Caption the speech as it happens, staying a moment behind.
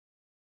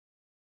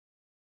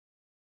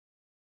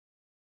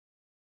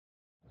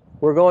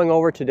We're going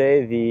over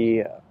today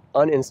the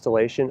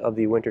uninstallation of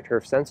the winter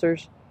turf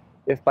sensors.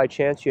 If by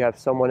chance you have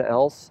someone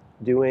else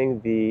doing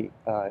the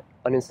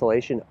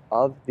uninstallation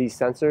of these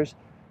sensors,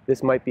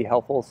 this might be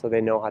helpful so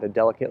they know how to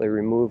delicately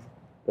remove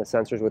the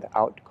sensors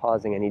without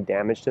causing any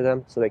damage to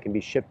them, so they can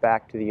be shipped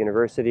back to the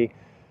university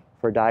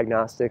for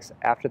diagnostics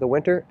after the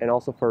winter and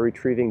also for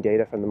retrieving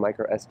data from the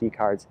micro SD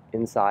cards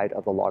inside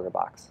of the logger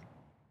box.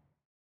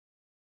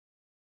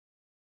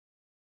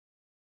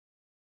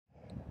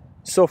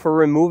 So for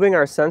removing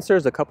our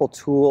sensors, a couple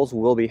tools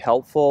will be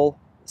helpful.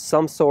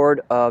 Some sort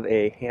of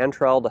a hand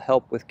trowel to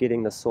help with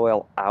getting the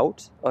soil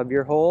out of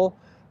your hole,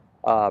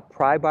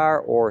 pry bar,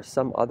 or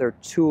some other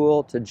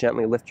tool to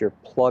gently lift your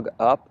plug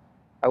up.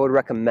 I would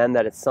recommend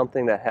that it's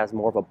something that has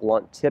more of a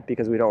blunt tip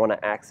because we don't want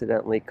to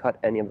accidentally cut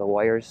any of the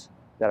wires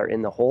that are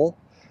in the hole.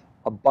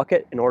 A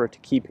bucket in order to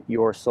keep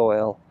your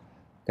soil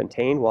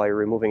contained while you're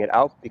removing it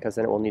out, because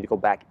then it will need to go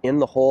back in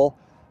the hole.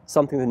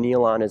 Something to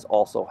kneel on is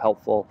also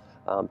helpful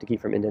to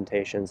keep from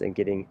indentations and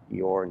getting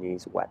your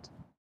knees wet.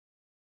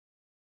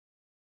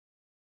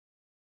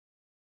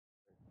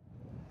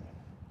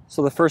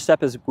 So the first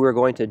step is we're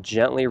going to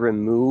gently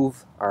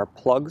remove our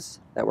plugs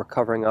that were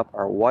covering up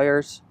our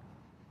wires,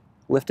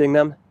 lifting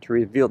them to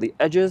reveal the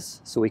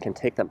edges so we can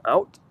take them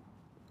out.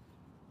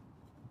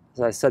 As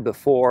I said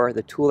before,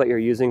 the tool that you're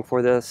using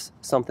for this,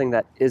 something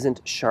that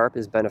isn't sharp,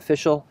 is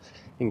beneficial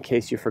in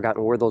case you've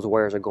forgotten where those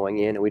wires are going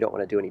in and we don't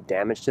want to do any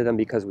damage to them,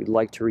 because we'd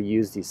like to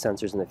reuse these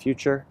sensors in the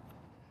future.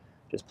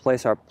 Just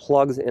place our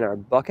plugs in our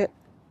bucket,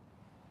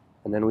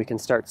 and then we can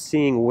start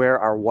seeing where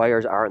our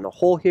wires are in the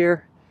hole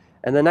here.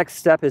 And the next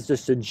step is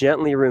just to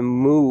gently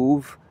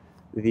remove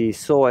the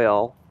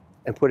soil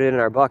and put it in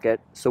our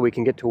bucket so we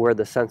can get to where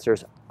the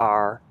sensors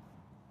are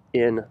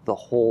in the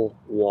hole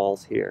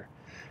walls here.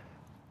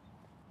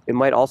 It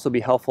might also be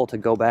helpful to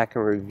go back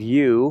and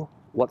review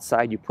what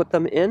side you put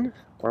them in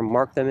or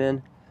mark them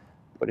in.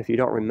 But if you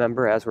don't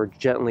remember, as we're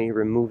gently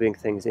removing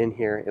things in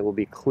here, it will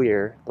be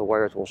clear. The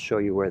wires will show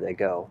you where they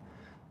go.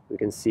 We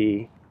can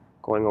see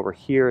going over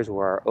here is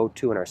where our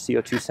O2 and our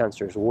CO2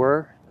 sensors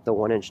were at the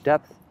 1-inch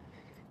depth.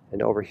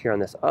 And over here on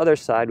this other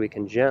side, we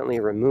can gently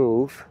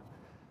remove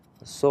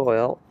the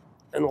soil,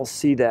 and we'll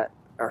see that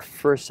our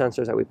first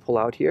sensors that we pull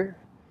out here,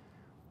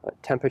 a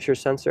temperature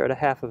sensor at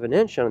 1/2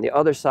 inch, and on the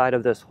other side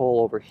of this hole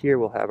over here,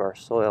 we'll have our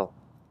soil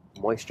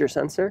moisture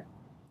sensor.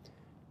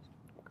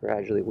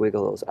 Gradually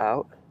wiggle those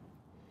out.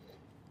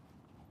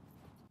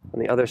 On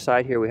the other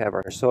side here, we have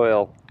our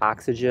soil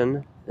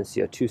oxygen and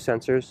CO2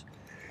 sensors.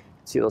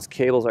 See those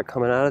cables are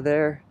coming out of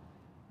there.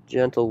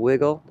 Gentle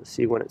wiggle to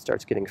see when it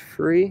starts getting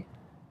free.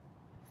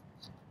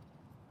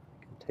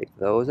 Take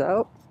those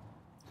out.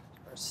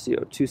 Our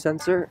CO2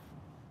 sensor.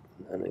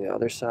 And on the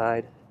other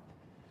side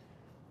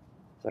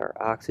is our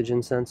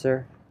oxygen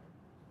sensor.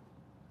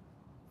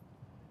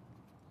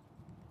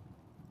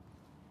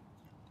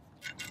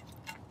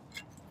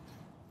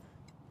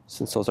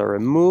 Since those are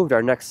removed,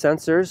 our next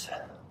sensors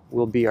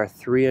will be our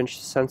 3-inch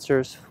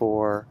sensors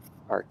for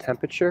our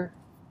temperature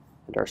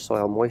and our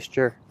soil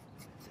moisture.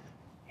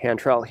 Hand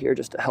trowel here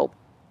just to help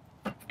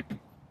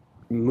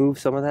remove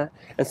some of that.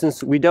 And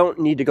since we don't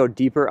need to go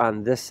deeper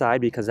on this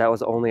side because that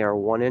was only our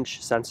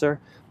 1-inch sensor,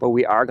 but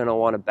we are going to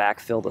want to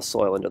backfill the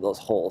soil into those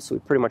holes. So we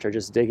pretty much are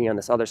just digging on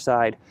this other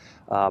side.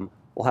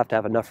 We'll have to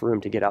have enough room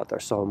to get out our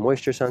soil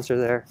moisture sensor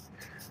there.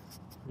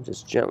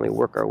 Just gently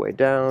work our way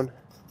down.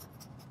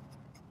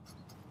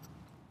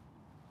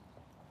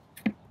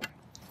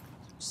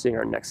 Seeing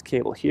our next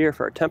cable here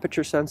for our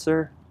temperature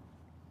sensor.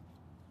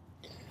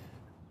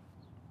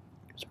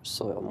 Here's our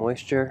soil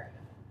moisture.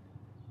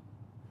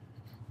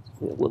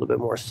 Need a little bit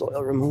more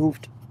soil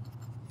removed.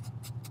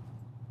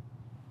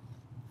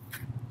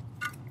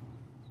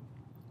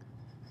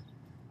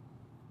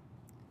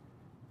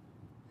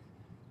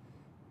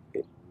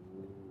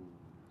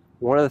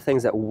 One of the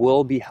things that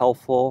will be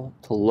helpful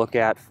to look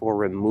at for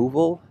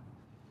removal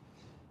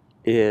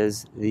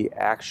is the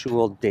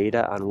actual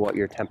data on what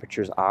your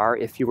temperatures are.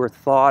 If you were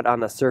thawed on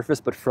the surface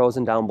but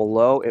frozen down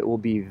below, it will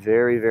be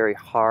very, very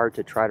hard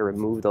to try to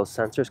remove those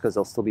sensors because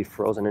they'll still be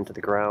frozen into the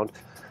ground.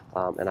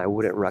 And I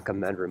wouldn't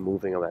recommend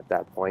removing them at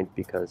that point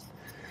because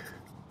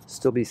there'll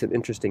still be some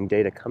interesting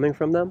data coming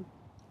from them.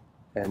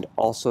 And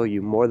also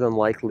you more than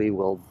likely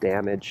will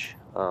damage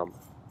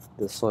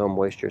the soil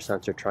moisture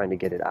sensor trying to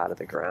get it out of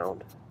the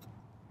ground.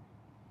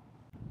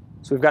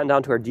 So we've gotten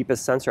down to our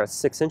deepest sensor at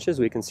 6 inches.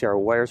 We can see our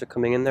wires are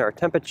coming in there. Our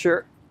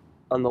temperature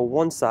on the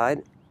one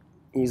side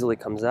easily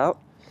comes out.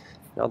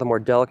 Now the more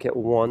delicate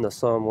one, the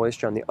soil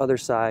moisture on the other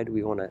side,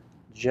 we want to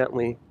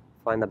gently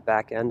find the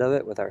back end of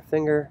it with our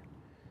finger.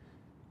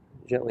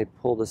 Gently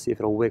pull to see if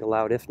it'll wiggle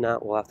out. If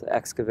not, we'll have to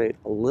excavate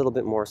a little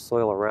bit more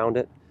soil around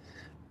it.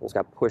 It's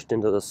got pushed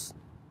into the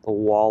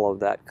wall of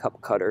that cup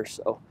cutter.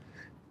 So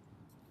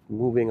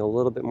moving a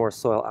little bit more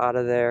soil out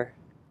of there,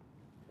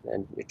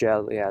 and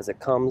gently as it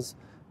comes.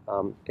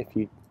 If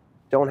you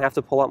don't have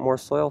to pull out more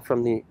soil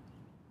from the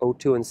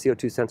O2 and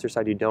CO2 sensor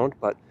side, you don't,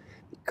 but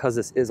because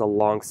this is a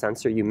long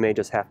sensor, you may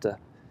just have to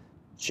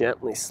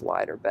gently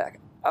slide her back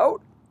out,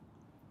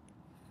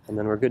 and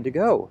then we're good to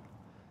go.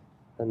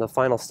 And the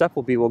final step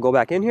will be we'll go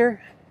back in here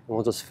and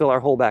we'll just fill our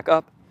hole back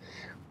up.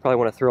 Probably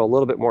want to throw a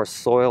little bit more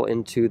soil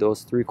into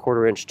those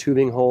 3/4 inch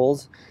tubing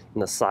holes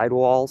in the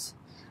sidewalls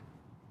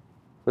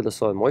for the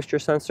soil moisture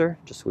sensor,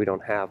 just so we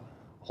don't have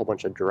a whole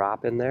bunch of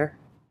drop in there.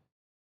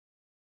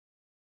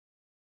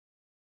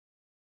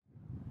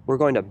 We're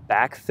going to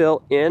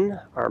backfill in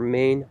our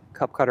main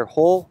cup cutter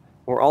hole.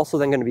 We're also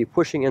then going to be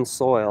pushing in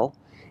soil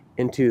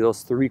into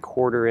those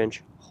 3/4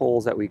 inch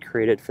holes that we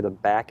created for the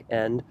back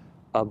end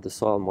of the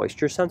soil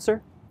moisture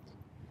sensor.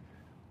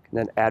 And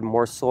then add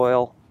more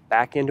soil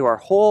back into our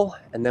hole,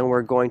 and then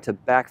we're going to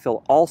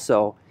backfill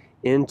also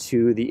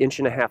into the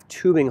 1.5 inch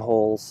tubing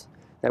holes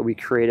that we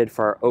created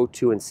for our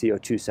O2 and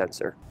CO2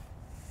 sensor.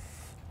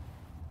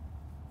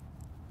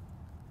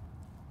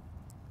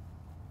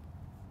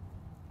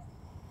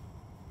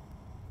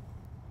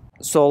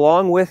 So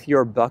along with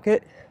your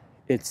bucket,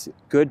 it's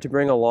good to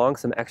bring along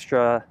some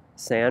extra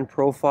sand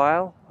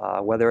profile,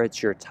 whether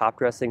it's your top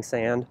dressing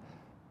sand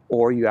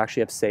or you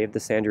actually have saved the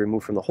sand you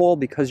removed from the hole,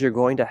 because you're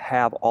going to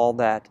have all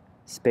that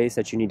space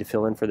that you need to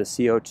fill in for the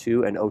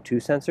CO2 and O2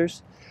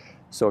 sensors.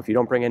 So if you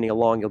don't bring any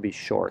along, you'll be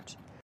short.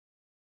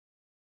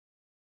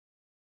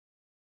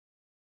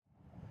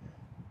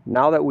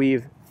 Now that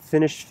we've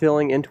finished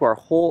filling into our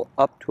hole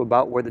up to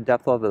about where the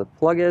depth of the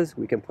plug is,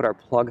 we can put our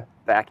plug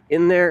back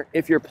in there.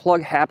 If your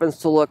plug happens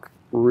to look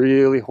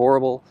really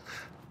horrible,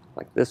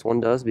 like this one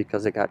does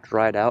because it got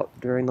dried out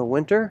during the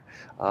winter,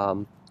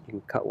 you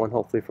can cut one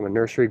hopefully from a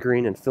nursery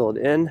green and fill it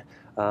in,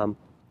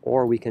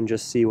 or we can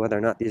just see whether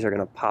or not these are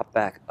going to pop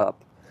back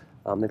up.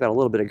 They've got a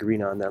little bit of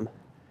green on them.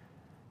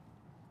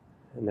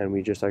 And then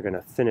we just are going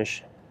to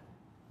finish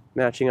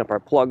matching up our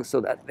plugs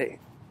so that they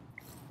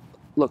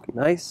look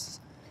nice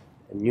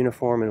and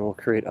uniform, and we'll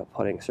create a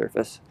putting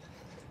surface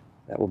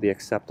that will be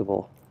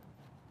acceptable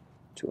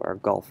to our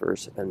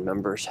golfers and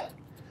members. A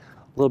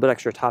little bit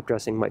extra top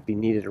dressing might be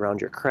needed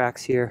around your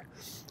cracks here,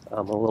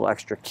 a little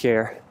extra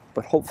care,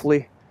 but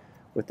hopefully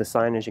with the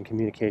signage and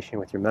communication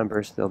with your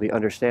members, they'll be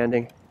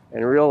understanding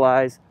and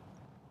realize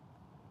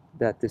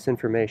that this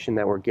information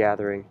that we're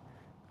gathering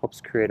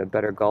helps create a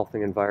better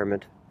golfing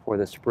environment for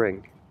the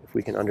spring if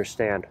we can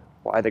understand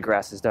why the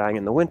grass is dying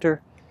in the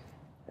winter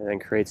and then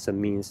create some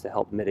means to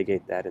help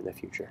mitigate that in the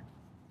future.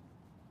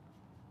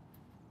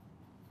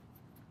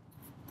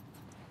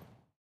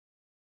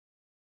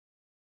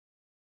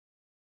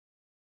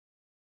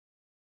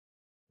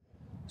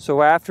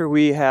 So after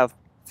we have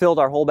filled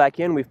our hole back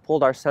in, we've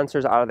pulled our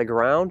sensors out of the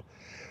ground,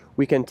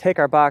 we can take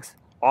our box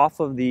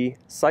off of the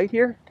site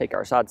here, take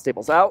our sod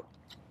staples out.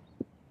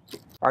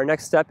 Our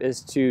next step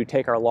is to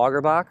take our logger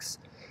box.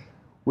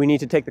 We need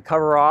to take the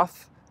cover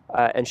off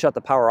and shut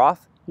the power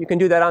off. You can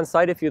do that on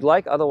site if you'd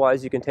like,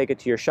 otherwise you can take it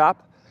to your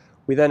shop.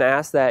 We then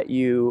ask that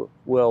you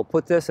will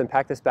put this and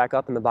pack this back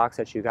up in the box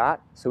that you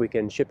got so we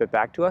can ship it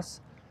back to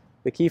us.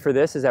 The key for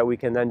this is that we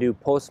can then do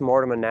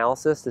post-mortem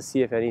analysis to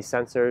see if any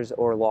sensors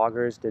or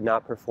loggers did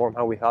not perform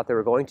how we thought they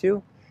were going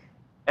to.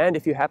 And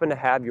if you happen to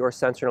have your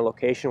sensor in a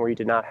location where you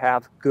did not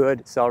have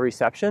good cell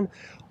reception,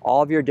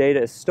 all of your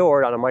data is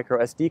stored on a micro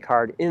SD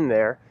card in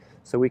there,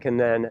 so we can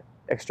then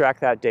extract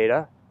that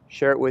data,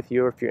 share it with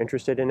you if you're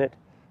interested in it,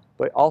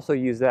 but also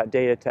use that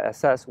data to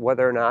assess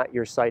whether or not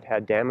your site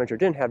had damage or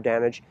didn't have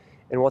damage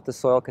and what the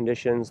soil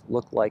conditions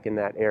looked like in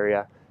that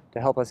area to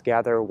help us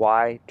gather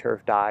why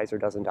turf dies or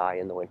doesn't die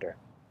in the winter.